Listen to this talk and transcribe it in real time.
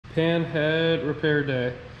Panhead repair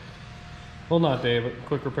day. Well, not day, but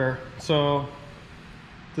quick repair. So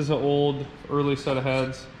this is an old, early set of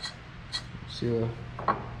heads. See the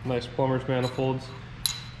nice plumber's manifolds.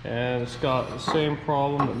 And it's got the same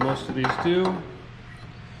problem that most of these do.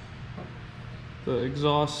 The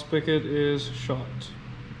exhaust spigot is shot.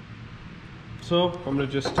 So I'm gonna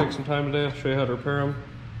just take some time today. I'll show you how to repair them.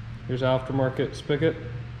 Here's aftermarket spigot.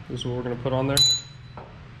 This is what we're gonna put on there.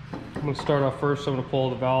 I'm gonna start off first. I'm gonna pull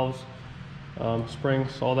the valves,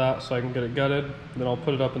 springs, all that, so I can get it gutted. Then I'll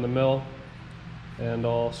put it up in the mill and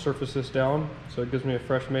I'll surface this down so it gives me a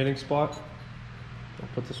fresh mating spot. I'll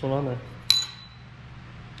put this one on there.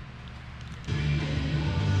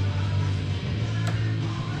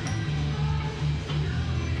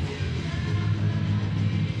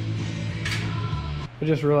 I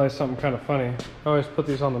just realized something kind of funny. I always put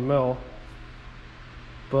these on the mill,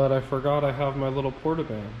 but I forgot I have my little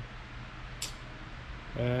portaband.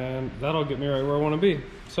 And that'll get me right where I want to be.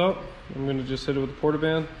 So I'm going to just hit it with the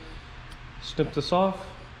portaband, snip this off.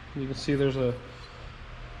 You can see there's a,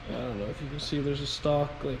 I don't know if you can see, there's a stock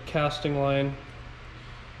like casting line.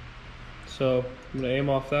 So I'm going to aim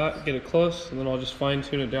off that, get it close, and then I'll just fine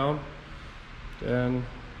tune it down. And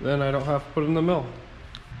then I don't have to put it in the mill.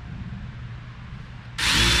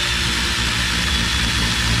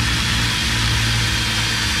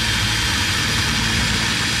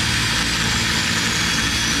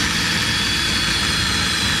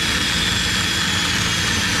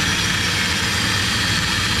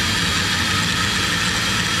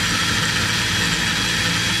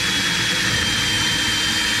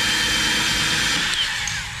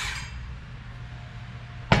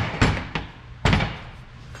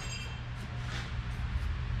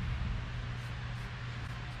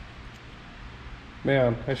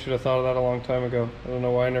 Man, I should have thought of that a long time ago. I don't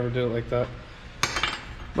know why I never did it like that.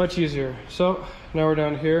 Much easier. So now we're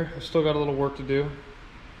down here. I've still got a little work to do,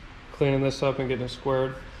 cleaning this up and getting it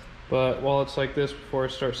squared. But while it's like this, before I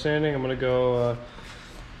start sanding, I'm gonna go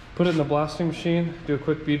put it in the blasting machine, do a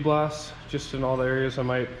quick bead blast, just in all the areas I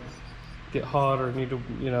might get hot or need to,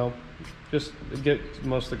 you know, just get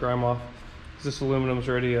most of the grime off. Because this aluminum's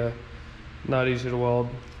already not easy to weld.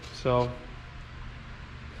 So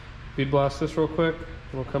bead blast this real quick,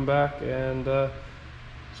 and we'll come back and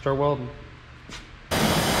start welding.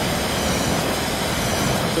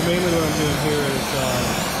 So mainly what I'm doing here is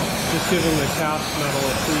just giving the cast metal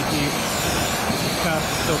a preheat. This cast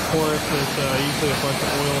is so porous, there's usually a bunch of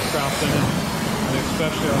oil trapped in it, and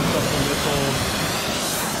especially on something this old.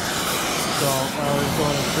 So I always go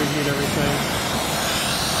in and preheat everything.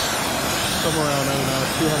 Somewhere around, I don't know,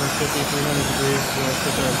 250, 300 degrees, you know,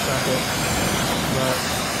 sit there and check it. But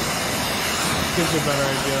gives you a better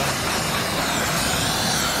idea.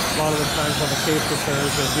 A lot of the times on the case repairs,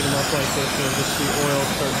 they'll heat them up like this, you'll just see oil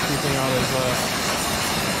start seeping out of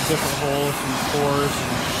different holes and pores.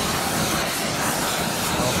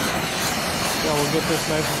 So, yeah, we'll get this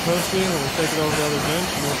nice and toasty, and we'll take it over to the other bench,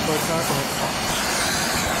 and we'll start tackling it.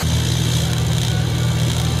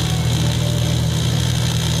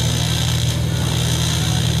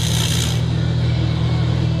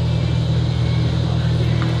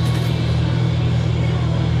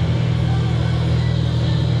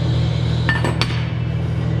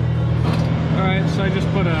 So I just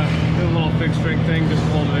put a little fixed string thing just to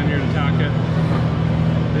hold it in here to tack it.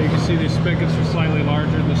 Now you can see these spigots are slightly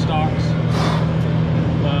larger than the stocks,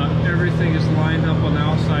 but everything is lined up on the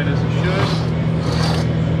outside as it should.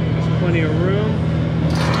 There's plenty of room.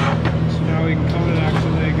 So now we can come in and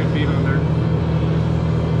actually lay a good bead on there.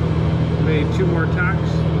 Lay 2 more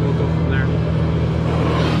tacks and we'll go from there.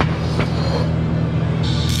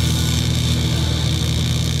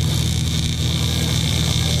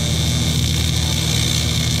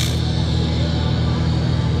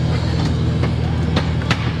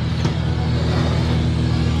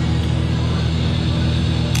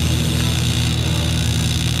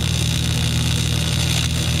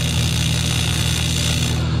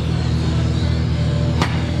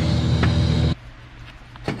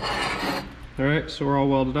 Alright, so we're all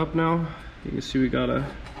welded up now. You can see we got a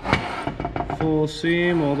full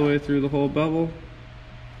seam all the way through the whole bevel.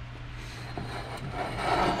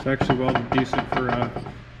 It's actually welded decent for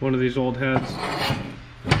one of these old heads.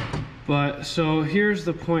 But so here's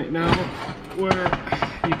the point now where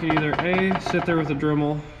you can either A, sit there with a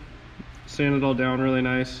Dremel, sand it all down really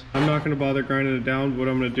nice. I'm not going to bother grinding it down. What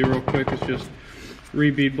I'm going to do real quick is just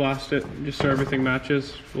re-bead blast it just so everything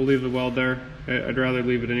matches. We'll leave the weld there. I'd rather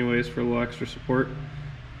leave it anyways for a little extra support.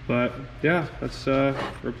 But yeah, that's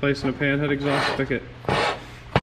replacing a panhead exhaust spigot.